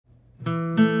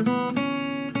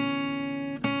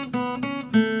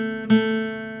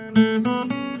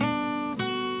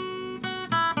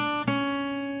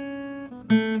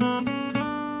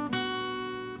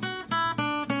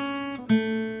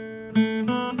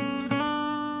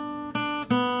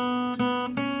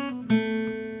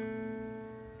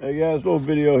guys, little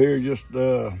video here, just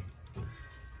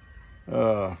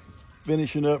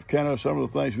finishing up kind of some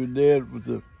of the things we did with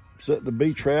the setting the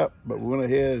bee trap, but we went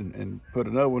ahead and put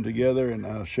another one together, and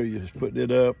I'll show you just putting it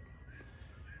up.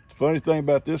 The funny thing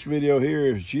about this video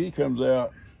here is Gigi comes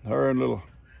out, her and little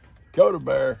Coda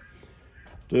Bear,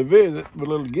 to visit with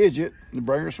little Gidget and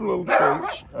bring her some little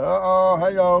treats.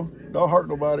 Hang on, don't hurt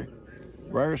nobody.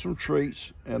 Bring her some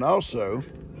treats, and also,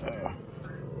 there's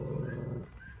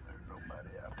nobody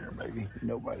out there, baby,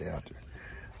 nobody out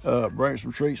there. Bring her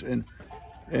some treats and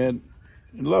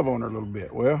love on her a little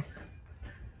bit. Well,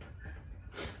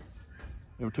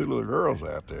 there were two little girls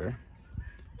out there,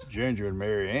 Ginger and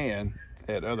MaryAnns,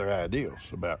 had other ideals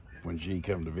about when G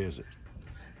come to visit.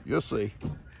 You'll see.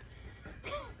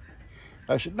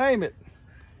 I should name it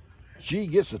G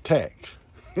Gets Attacked.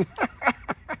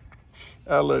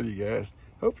 I love you guys.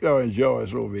 Hope y'all enjoy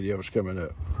this little video that's coming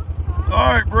up.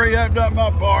 All right, Bree, I've done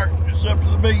my part. It's up to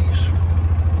the bees.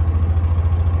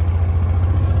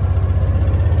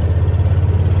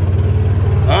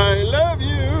 I love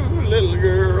you, little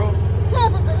girl.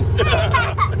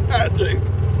 I do.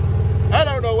 I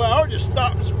don't know why. I'll just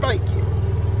stop and spank you.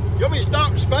 You want me to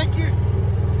stop and spank you?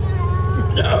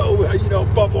 No, well, you know,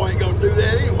 Papa ain't gonna do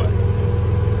that anyway.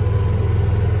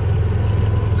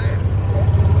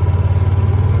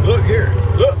 Look here.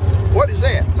 Look. What is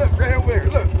that? Look right over there.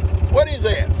 Look. What is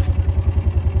that?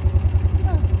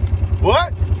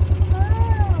 What?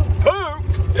 Poop.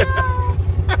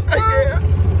 Yeah.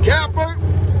 Cow poop.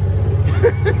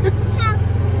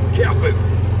 Cow poop.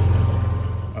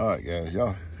 All right, guys,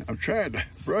 y'all. I'm trying to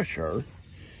brush her,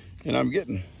 and I'm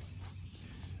getting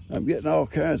all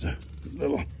kinds of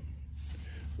little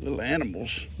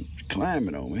animals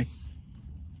climbing on me.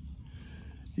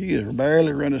 You can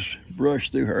barely run this brush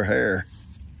through her hair.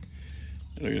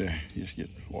 Look at that, you just get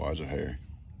wads of hair.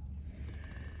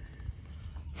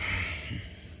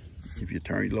 If you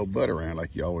turn your little butt around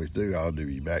like you always do, I'll do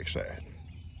your backside.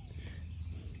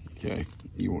 Okay,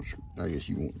 you want, I guess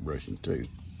you want brushing too.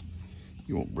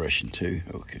 You want brushing too?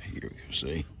 Okay, here we go,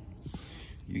 see?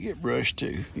 You get brushed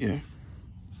too, yeah.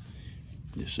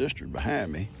 Your sister's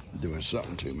behind me, doing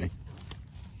something to me.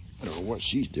 I don't know what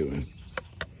she's doing.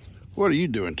 What are you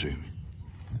doing to me?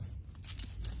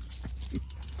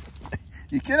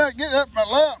 You cannot get up my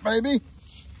lap, baby.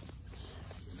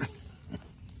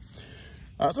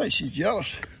 I think she's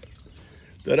jealous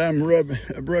that I'm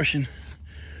brushing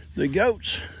the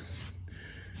goats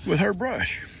with her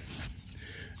brush.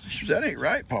 She says, that ain't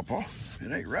right, Papa.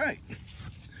 It ain't right.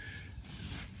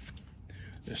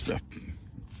 This stuff,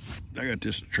 I got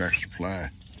this Tractor Supply.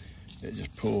 It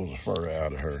just pulls the fur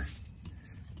out of her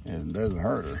and it doesn't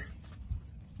hurt her.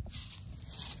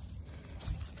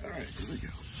 All right, here we go.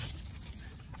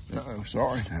 Uh-oh,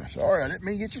 sorry, I didn't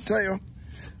mean to get your tail.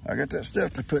 I got that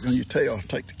stuff to put on your tail,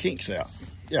 take the kinks out.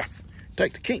 Yeah,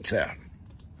 take the kinks out.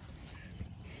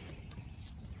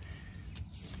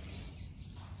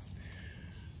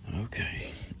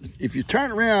 Okay, if you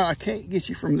turn around, I can't get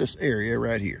you from this area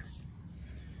right here.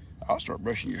 I'll start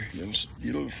brushing your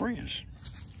little friends.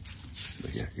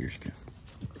 Look at her, here she comes.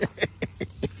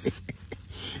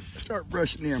 Start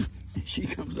brushing them, and she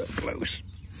comes up close.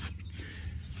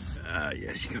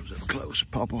 Yeah, she comes up close.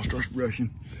 Papa starts brushing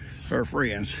her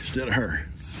friends instead of her.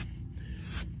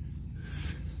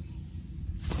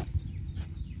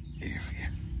 There we go.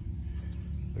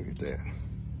 Look at that.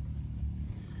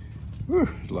 Whew,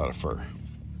 there's a lot of fur.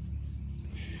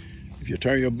 If you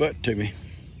turn your butt to me,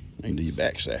 I can do your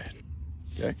backside.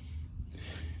 Okay?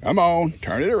 Come on,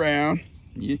 turn it around.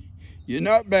 You're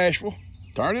not bashful.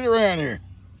 Turn it around here.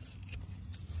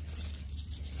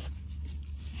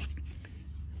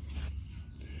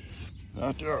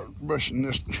 Out there brushing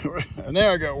this.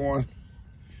 Now I got one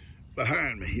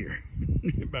behind me here.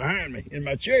 Behind me, in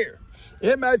my chair.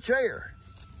 In my chair.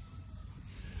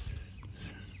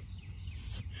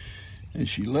 And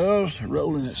she loves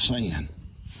rolling that sand.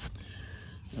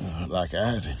 Like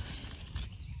I do.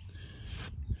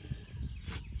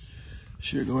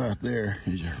 She'll go out there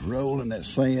and just roll in that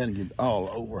sand and get all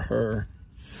over her.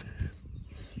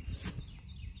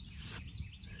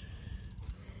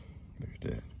 Look at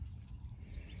that.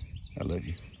 I love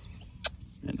you.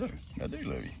 And look, I do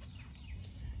love you.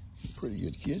 You're a pretty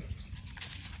good kid.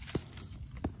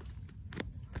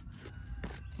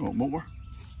 You want more?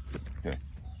 Okay.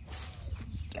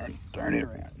 Turn it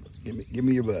around. Give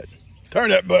me your butt. Turn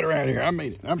that butt around here. I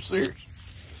mean it. I'm serious.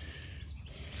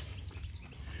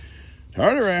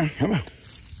 Turn it around. Come on.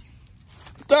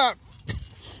 Stop.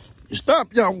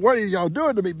 Stop, y'all. What are y'all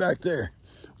doing to me back there?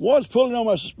 One's pulling on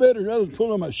my suspender, the other's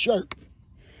pulling on my shirt.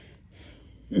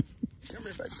 Come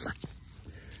here back there.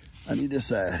 I need this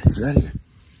side. Right here.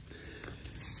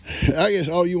 I guess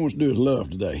all you want to do is love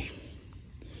today.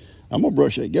 I'm gonna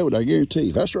brush that goat, I guarantee.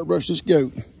 If I start brushing this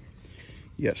goat,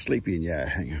 you got sleepy in your eye.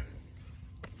 Hang on.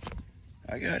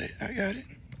 I got it. If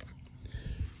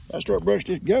I start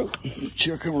brushing this goat,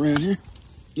 she'll come around here.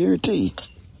 Guarantee.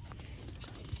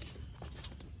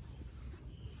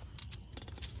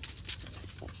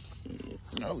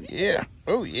 Oh yeah.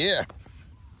 Oh yeah.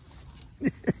 Now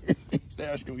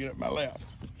it's gonna get up my lap.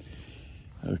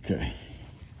 Okay.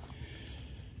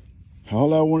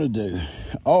 All I want to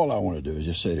do is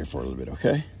just sit here for a little bit,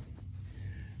 okay?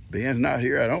 Ben's not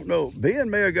here. I don't know. We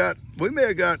may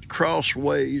have got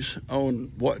crossways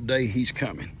on what day he's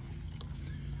coming.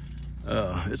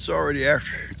 It's already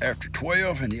after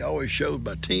 12, and he always shows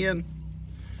by 10.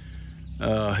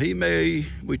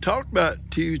 We talked about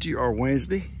Tuesday or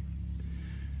Wednesday.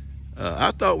 I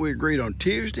thought we agreed on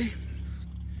Tuesday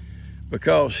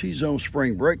because he's on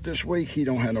spring break this week. He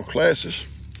don't have no classes.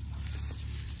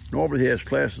 Normally he has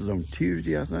classes on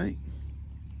Tuesday, I think.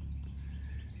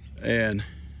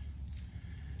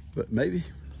 But maybe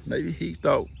he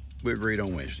thought we agreed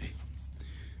on Wednesday.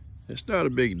 It's not a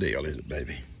big deal, is it,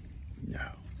 baby? No.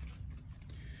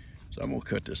 So I'm gonna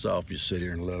cut this off. Just sit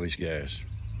here and love these guys.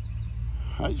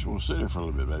 I just want to sit here for a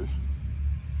little bit, baby.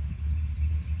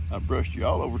 I brushed you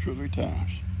all over 2 or 3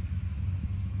 times.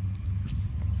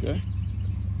 Okay?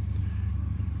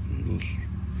 Those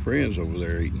friends over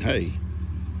there eating hay.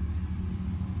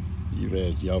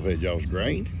 Y'all have had y'all's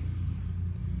grain,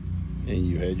 and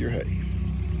you had your hay.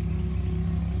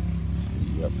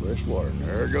 You got fresh water. And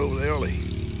there goes Ellie.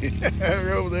 There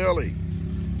goes Ellie.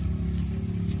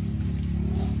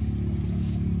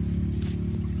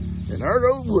 And there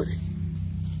goes Woody.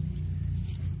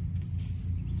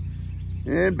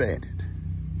 And Bandit.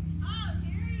 Oh,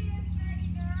 here he is, baby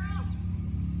girl.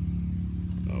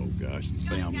 Oh gosh, you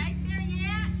found me. Got a gate there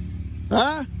yet?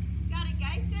 Huh? Got a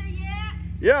gate there yet?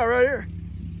 Yeah, right here.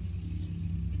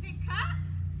 Is it cut?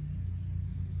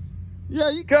 Yeah,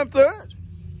 you come through it.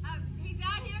 He's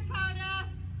out here, Coda.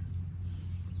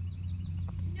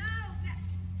 No.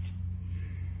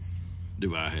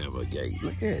 Do I have a gate?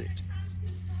 Look at it.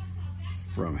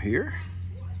 From here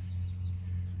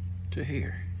to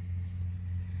here.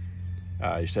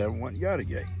 I just haven't got a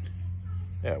gate.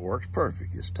 That works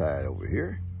perfect. It's tied over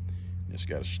here. It's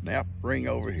got a snap ring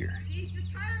over here. She's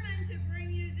determined to bring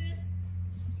you this.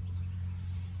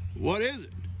 What is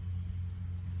it?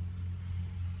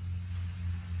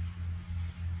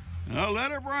 I'll let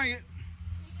her bring it.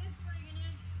 She is bringing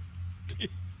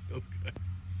it. Okay.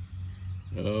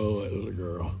 Oh, that little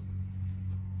girl.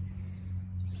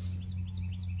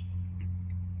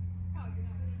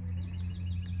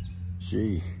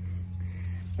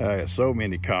 I got so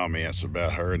many comments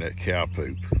about her and that cow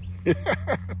poop.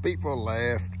 People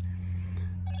laughed.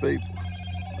 People.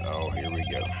 Oh, here we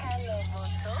go.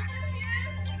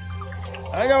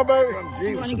 Hang on, baby.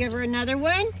 You want to give her another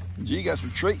one? G got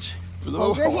some treats for the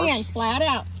Hold little your horse. hand flat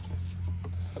out.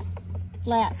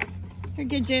 Flat. Here,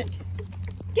 Gidget.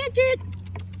 Gidget.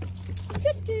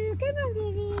 Gidget. Come on,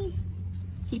 baby.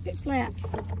 Keep it flat.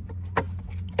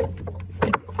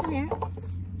 Keep it flat.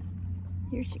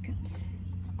 Here she comes.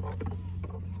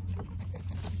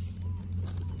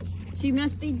 She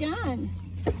must be done.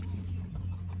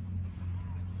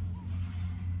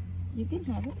 You can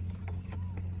have it.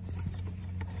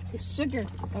 It's sugar.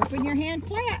 Open your hand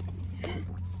flat.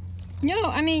 No,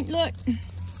 I mean, look.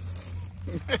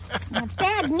 My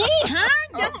bad knee, huh?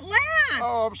 Don't laugh.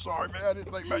 Oh, I'm sorry, man. I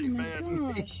didn't think about your bad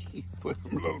knee. You put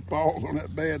them little paws on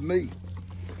that bad knee.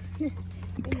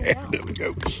 Bad little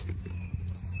goats.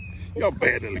 Y'all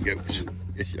bad little goats.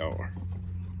 Yes, y'all are.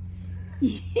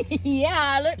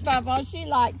 Yeah, look, Bubba, she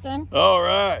liked them. All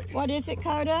right. What is it,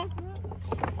 Coda?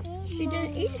 She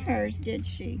didn't eat hers, did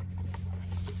she?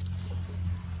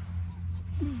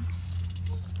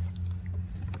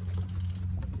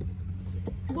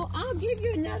 Well, I'll give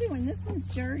you another one. This one's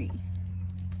dirty.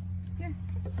 Here.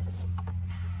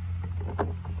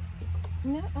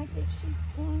 No, I think she's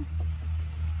going.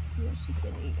 Yeah, she's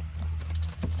gonna eat it.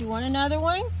 Do you want another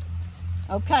one?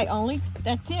 Okay,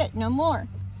 that's it. No more.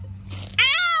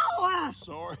 Ow!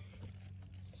 Sorry.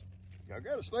 Y'all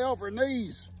gotta stay off her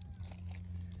knees.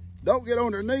 Don't get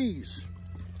on her knees.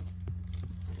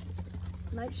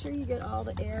 Make sure you get all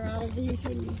the air out of these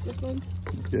when you zip them.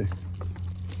 Okay.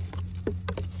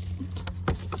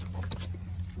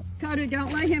 Coda,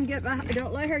 don't let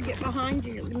her get behind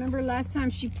you. Remember last time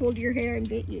she pulled your hair and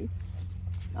bit you?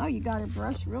 Oh, you got her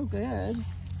brushed real good.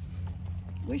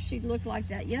 Wish she'd looked like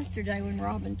that yesterday when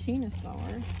Rob and Tina saw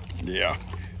her. Yeah.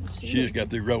 She just got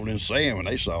through rolling in sand when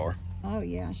they saw her. Oh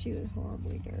yeah, she was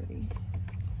horribly dirty.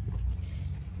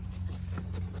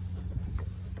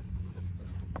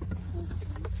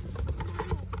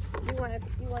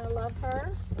 You wanna love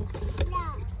her?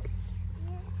 No.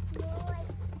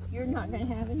 You're not gonna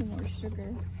have any more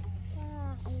sugar.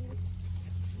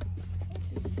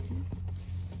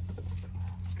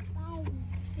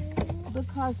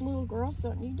 Because little girls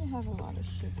don't need to have a lot of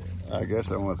sugar. I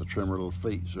guess I want to trim her little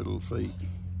feet, so little feet.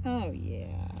 Oh yeah.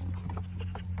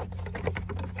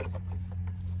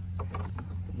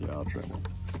 Yeah, I'll trim them.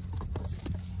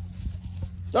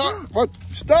 Ah, what?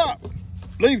 Stop!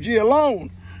 Leave G alone.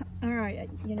 All right,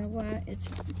 you know what? It's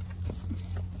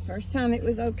first time it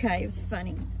was okay. It was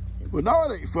funny. Well, no,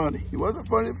 it ain't funny. It wasn't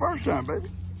funny the first time, baby.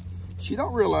 She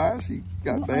don't realize she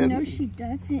got bad. I know she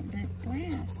doesn't, but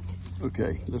blast.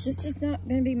 Okay, listen. This is not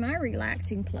going to be my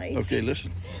relaxing place. Okay,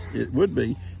 listen. It would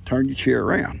be turn your chair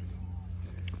around,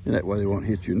 and that way they won't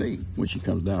hit your knee when she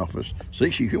comes down off us. See,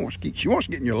 she wants to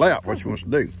get in your lap. What she wants to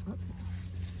do?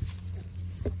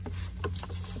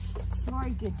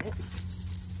 Sorry, Gigi.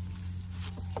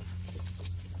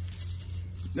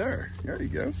 There you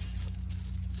go.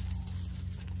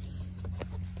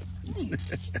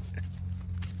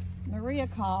 Maria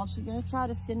called. She's going to try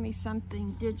to send me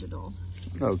something digital.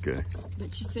 Okay.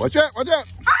 But she said, Watch out! Watch out!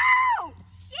 Oh!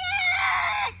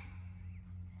 Shit!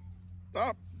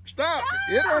 Stop!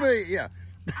 Hit on me! Yeah.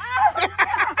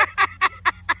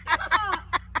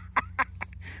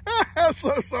 I'm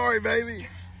so sorry, baby.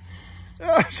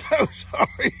 I'm so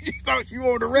sorry. You thought you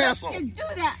wanted to wrestle. You do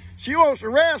that. She wants to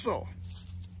wrestle.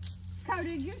 Coda,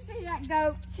 did you see that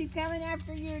goat? She's coming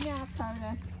after you now,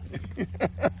 Coda.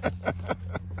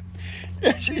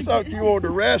 She thought you wanted to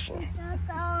wrestle.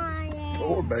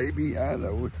 Poor baby, I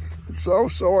know. I'm so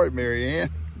sorry, MaryAnn.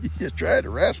 You just tried to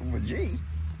wrestle with G.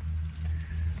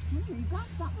 You got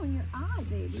something on your eye,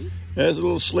 baby. That's a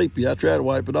little sleepy. I tried to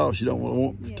wipe it off. She don't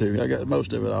want me to. I got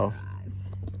most of it off.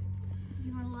 Do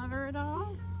you want to love her at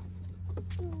all?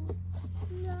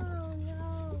 No.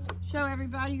 Show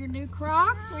everybody your new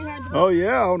Crocs. We had to. Oh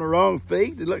yeah, on the wrong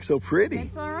feet. They look so pretty.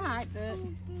 It's all right, but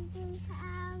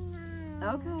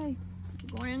okay.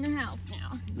 We're going in the house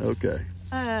now. Okay.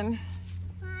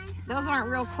 Those aren't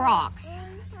real Crocs.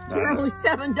 They're only $7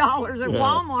 at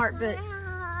Walmart, but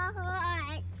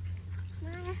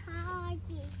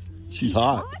she's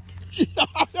hot. She's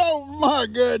hot. Oh my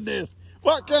goodness.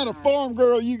 What kind of farm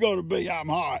girl you gonna be? I'm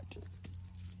hot.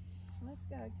 Let's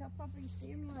go. Tell Puppy, see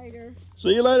him later.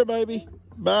 See you later, baby.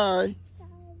 Bye.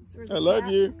 I love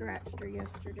you. Scratched her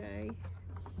yesterday.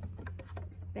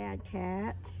 Bad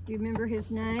cat. Do you remember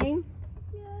his name?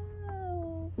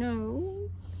 No.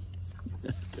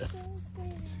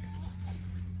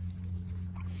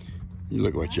 You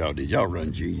look what y'all did. Y'all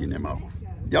run Gigi and them all.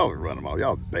 Y'all run them all.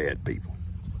 Y'all bad people.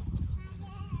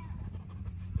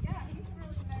 Yeah, he's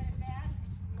really bad.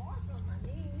 Mark on my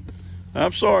knee.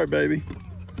 I'm sorry, baby.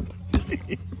 You're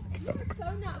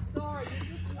so not sorry.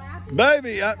 You're just laughing.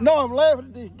 Baby, no, I'm laughing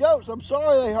at these goats. I'm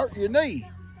sorry they hurt your knee.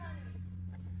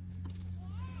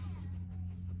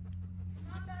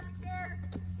 Come on, Buster.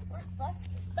 Where's Buster?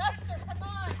 Buster, come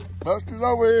on. Buster's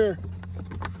over here.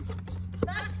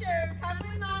 Buster, come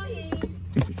with Mommy.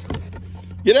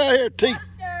 Get out of here, Buster.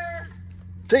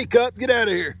 teacup. Get out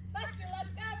of here. Buster, let's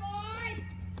go, boy.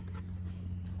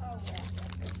 Oh, yeah.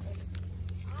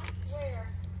 I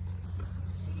swear.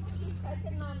 People keep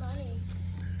taking my money.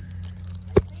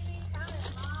 I see me coming a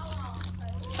mile off. So,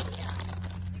 yeah.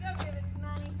 You go give us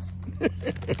money.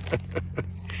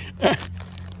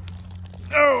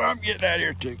 Oh, I'm getting out of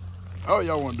here, too. All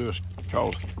y'all want to do is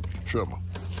cause trouble.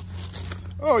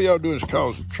 All y'all doing is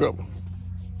causing trouble.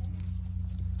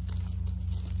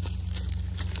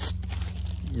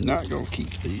 You're not going to keep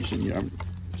these, and I'm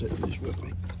taking these with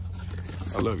me.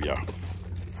 I love y'all.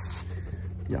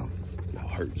 Y'all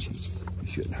hurt Gigi. You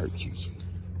shouldn't hurt Gigi.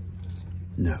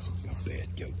 No, y'all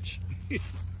bad goats.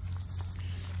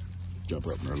 Jump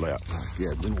up in her lap. Yeah,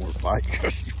 didn't want to fight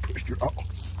because you pushed her off.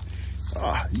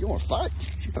 Ah, you want to fight?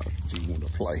 She thought she wanted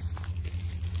to play.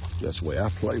 That's the way I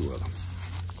play with them.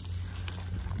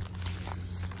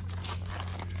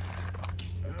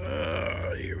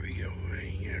 Here we go.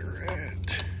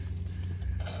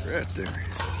 Right there.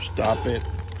 Stop it.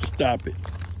 Stop it.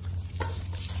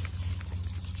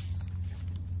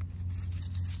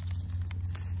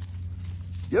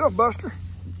 Get him, Buster.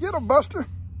 Get him, Buster.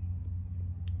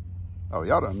 Oh,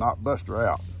 y'all done knocked Buster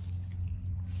out.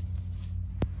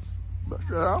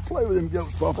 Buster, I'll play with them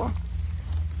goats, Papa.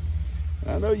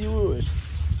 I know you would.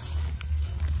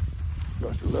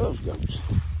 Buster loves goats.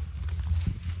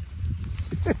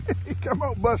 Come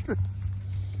on, Buster.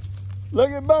 Look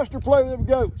at Buster play with them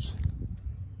goats.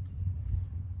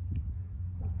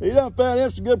 He done found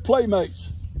him some good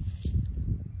playmates.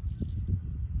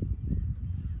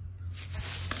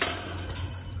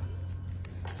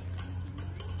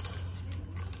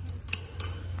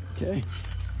 Okay.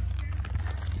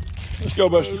 Let's go,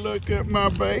 Buster. Look at my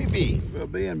baby. Well,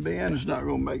 Ben is not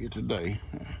going to make it today.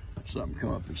 Something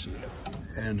come up, he said.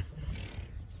 And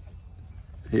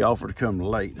he offered to come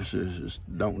late. I says,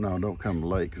 don't come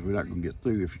late, because we're not going to get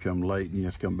through if you come late and you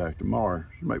have to come back tomorrow.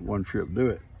 Just make one trip, do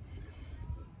it.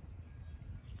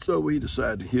 So we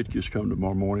decided he'd just come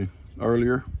tomorrow morning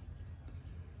earlier,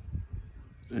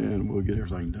 and we'll get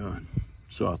everything done.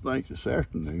 So I think this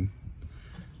afternoon,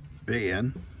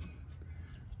 Ben's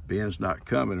not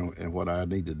coming, and what I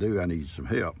need to do, I need some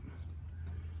help.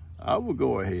 I will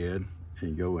go ahead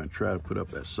and go and try to put up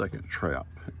that second trap,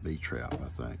 bee trap, I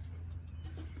think.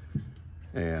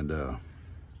 And I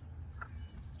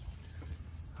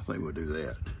think we'll do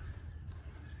that.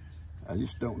 I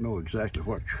just don't know exactly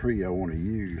what tree I want to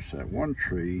use. That one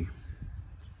tree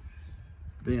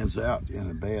bends out in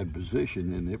a bad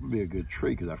position, and it would be a good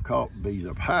tree because I've caught bees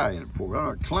up high in it before. I'm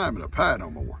not climbing up high no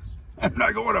more. I'm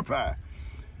not going up high.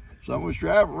 So I'm going to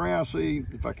drive around, see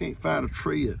if I can't find a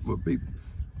tree that would be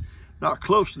not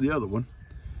close to the other one,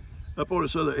 up on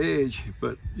this other edge,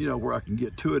 but you know, where I can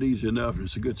get to it easy enough, and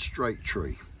it's a good straight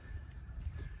tree.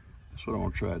 That's what I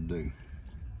want to try to do.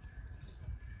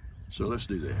 So let's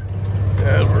do that.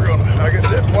 Guys, I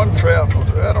got that one trap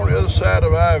right on the other side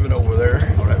of Ivan over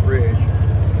there on that ridge.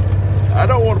 I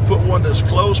don't want to put one this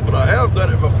close, but I have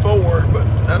done it before, but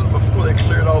that was before they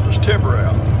cleared all this timber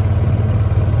out.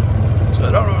 So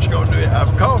I don't know what's going to do.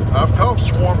 I've caught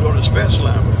swarms on this fence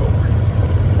line before.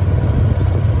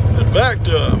 In fact,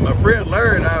 my friend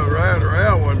Larry and I were riding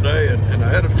around one day, and I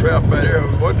had a trap out there.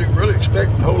 I wasn't really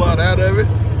expecting a whole lot out of it.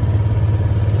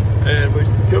 And we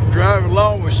kept driving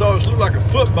along. We saw this looked like a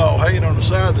football hanging on the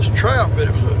side of this trap, but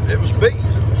it was bees.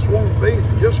 It was a swarm of bees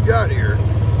that just got here,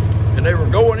 and they were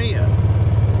going in.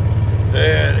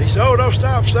 And he said, "Oh no,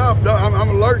 stop! No, I'm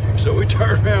allergic." So we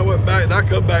turned around, went back, and I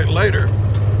come back later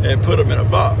and put them in a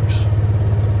box.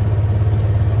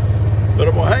 But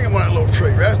I'm gonna hang them on that little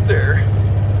tree right there.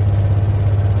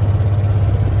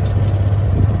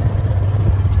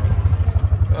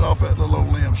 Right off that little old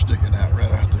limb sticking out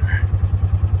right out there.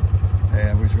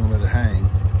 And we're just gonna let it hang.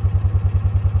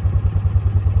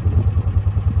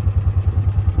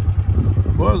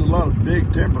 Well, there's a lot of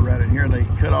big timber right in here, and they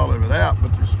cut all of it out,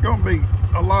 but there's gonna be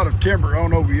a lot of timber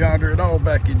on over yonder and all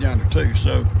back in yonder too.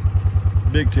 So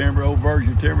big timber, old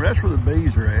virgin timber, that's where the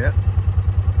bees are at.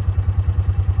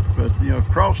 But you know,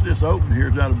 crossing this open here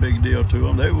is not a big deal to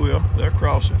them. They'll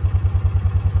cross it.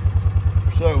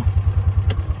 So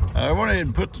I went ahead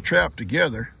and put the trap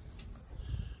together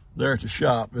there at the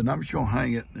shop, and I'm just gonna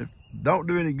hang it. If it don't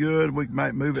do any good, we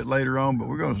might move it later on, but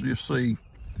we're gonna just see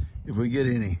if we get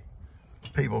any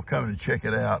people coming to check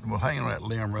it out. And we'll hang it on that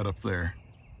limb right up there.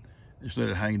 Just let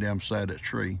it hang down beside that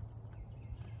tree.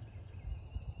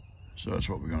 So that's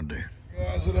what we're gonna do.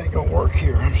 Guys, it ain't gonna work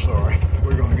here, I'm sorry.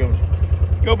 We're gonna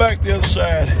go back to the other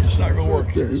side. It's not gonna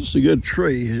work there. It's a good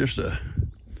tree,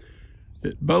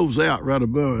 it bows out right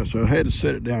above it, so I had to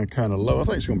set it down kind of low. I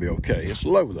think it's gonna be okay. It's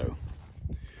low though.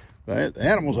 The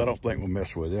animals, I don't think will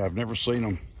mess with it. I've never seen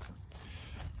them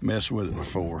mess with it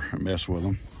before, or mess with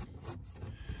them.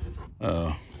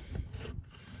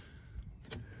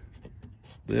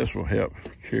 This will help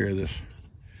carry this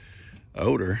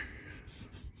odor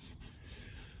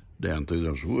down through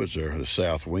those woods there, the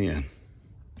south wind.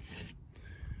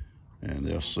 And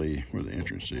they'll see where the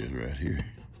entrance is right here.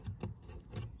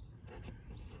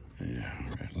 Yeah,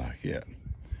 right like that.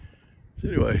 So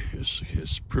anyway,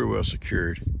 it's pretty well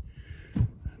secured.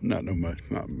 Not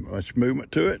much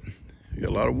movement to it. You got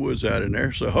a lot of woods out in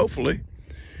there, so hopefully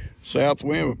south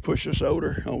wind will push this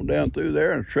odor on down through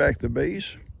there and attract the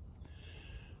bees,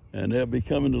 and they'll be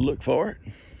coming to look for it.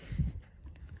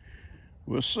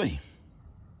 We'll see.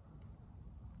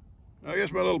 I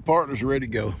guess my little partners are ready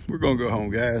to go. We're gonna go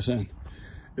home, guys, and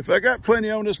if I got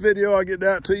plenty on this video, I'll get it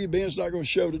out to you. Ben's not gonna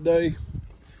show today.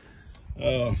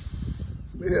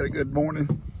 We had a good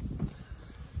morning.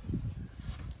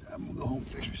 I'm gonna go home and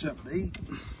fix me something to eat.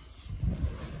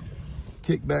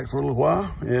 Kick back for a little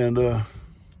while, and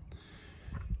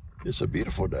it's a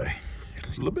beautiful day.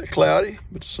 It's a little bit cloudy,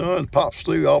 but the sun pops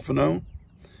through off and on.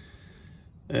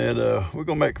 And we're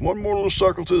gonna make one more little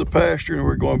circle through the pasture, and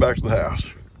we're going back to the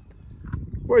house.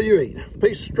 What are you eating? A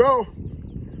piece of straw?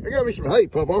 I got me some hay,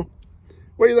 Papa.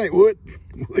 What do you think, Wood?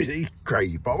 Wood's eating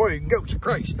crazy, Papa. Goats are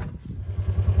crazy.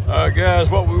 All right, guys,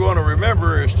 what we want to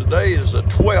remember is today is the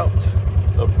 12th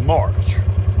of March.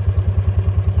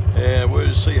 And we'll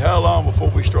just see how long before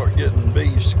we start getting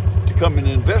bees to come and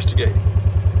investigate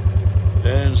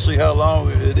and see how long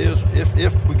it is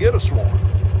if we get a swarm.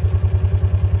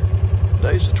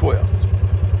 Today's the 12th,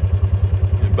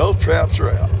 and both traps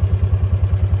are out.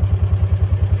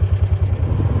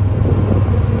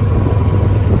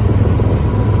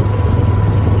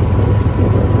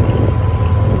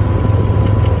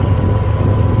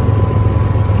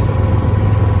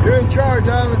 You're in charge,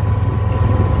 Ivan.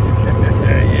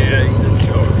 Yeah, he's in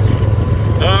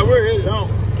charge. We're headed home.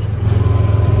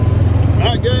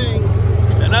 My gang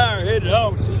and I are headed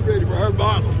home. She's ready for her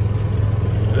bottle.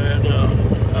 And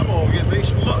I'm gonna get me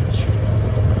some lunch.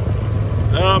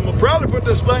 I'll probably put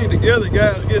this thing together,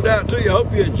 guys, get it out to you.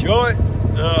 Hope you enjoy it.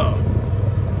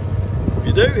 If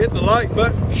you do, hit the like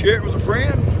button, share it with a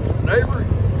friend, neighbor,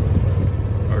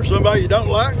 or somebody you don't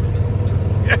like.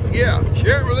 Yeah,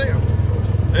 share it with them.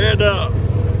 And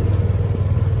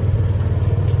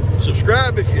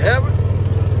subscribe if you haven't.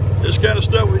 This kind of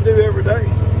stuff we do every day.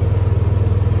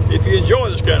 If you enjoy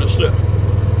this kind of stuff.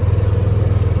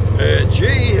 And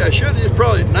gee, I should just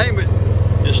probably name it,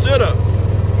 instead of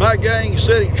my gang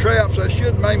setting traps, I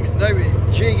should name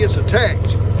it G Gets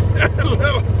Attacked.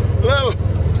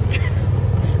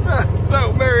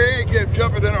 little MaryAnn kept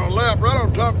jumping in on her lap right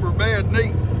on top of her bad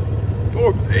knee.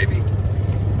 Poor baby.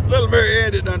 Little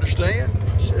MaryAnn didn't understand.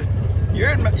 She said,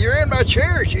 you're in my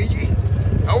chair, Gigi.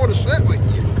 I want to sit with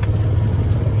you.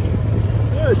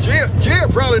 Jill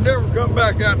probably never come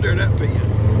back out there in that pen.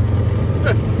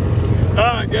 All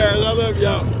right, guys, I love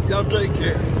y'all. Y'all take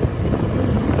care.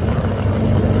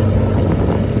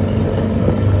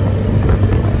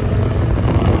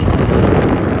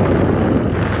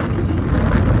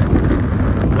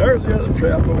 There's the other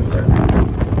trap over there.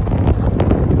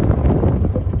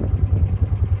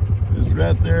 It's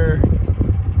right there,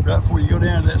 right before you go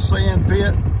down to that sand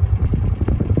pit.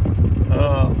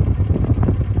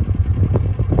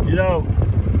 You know,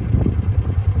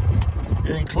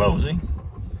 in closing,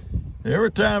 every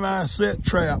time I set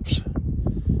traps,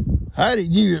 Heidi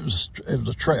knew it was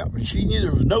a trap, and she knew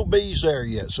there was no bees there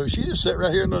yet. So she just sat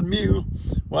right here on the mule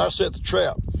while I set the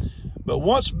trap. But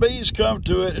once bees come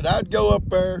to it, and I'd go up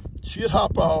there, she'd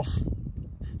hop off.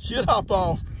 She'd hop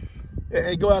off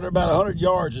and go out there about 100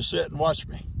 yards and sit and watch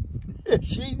me.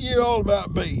 She knew all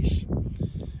about bees.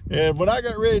 And when I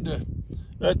got ready to,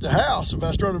 at the house, if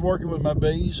I started working with my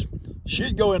bees,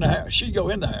 she'd go in the house. She'd go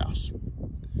in the house,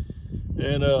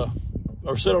 and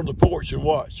or sit on the porch and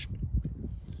watch.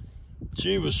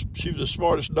 She was the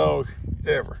smartest dog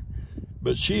ever,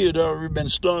 but she had already been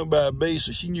stung by a bee,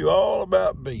 so she knew all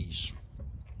about bees.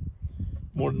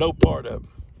 Wanted no part of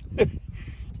them.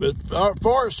 But as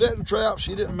far as setting traps,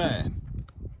 she didn't mind.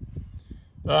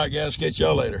 All right, guys, catch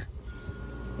y'all later.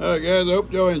 All right, guys, I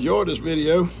hope y'all enjoyed this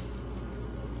video.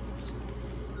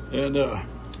 And what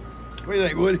do you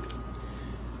think, Woody?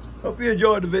 Hope you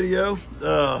enjoyed the video.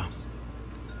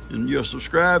 And you'll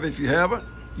subscribe if you haven't.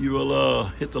 You will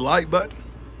hit the like button.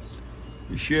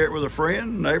 You share it with a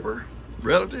friend, neighbor,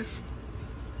 relative,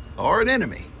 or an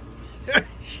enemy.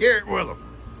 Share it with them.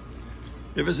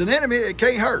 If it's an enemy, it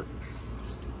can't hurt.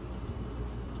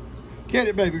 Can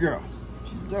it, baby girl?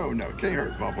 No, it can't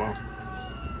hurt, Papa.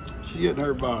 She's getting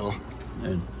her bottle.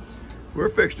 And we're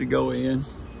fixing to go in,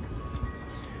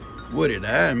 Woody and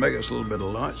I, and make us a little bit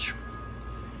of lunch.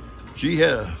 She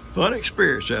had a fun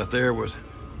experience out there with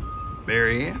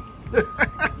MaryAnn.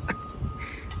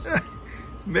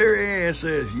 MaryAnn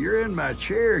says, you're in my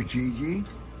chair, Gigi.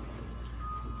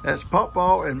 That's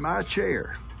Pawpaw in my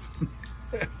chair.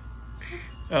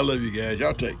 I love you guys.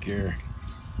 Y'all take care.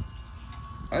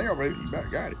 I think baby, you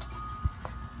about got it.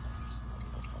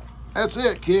 That's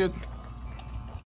it, kid.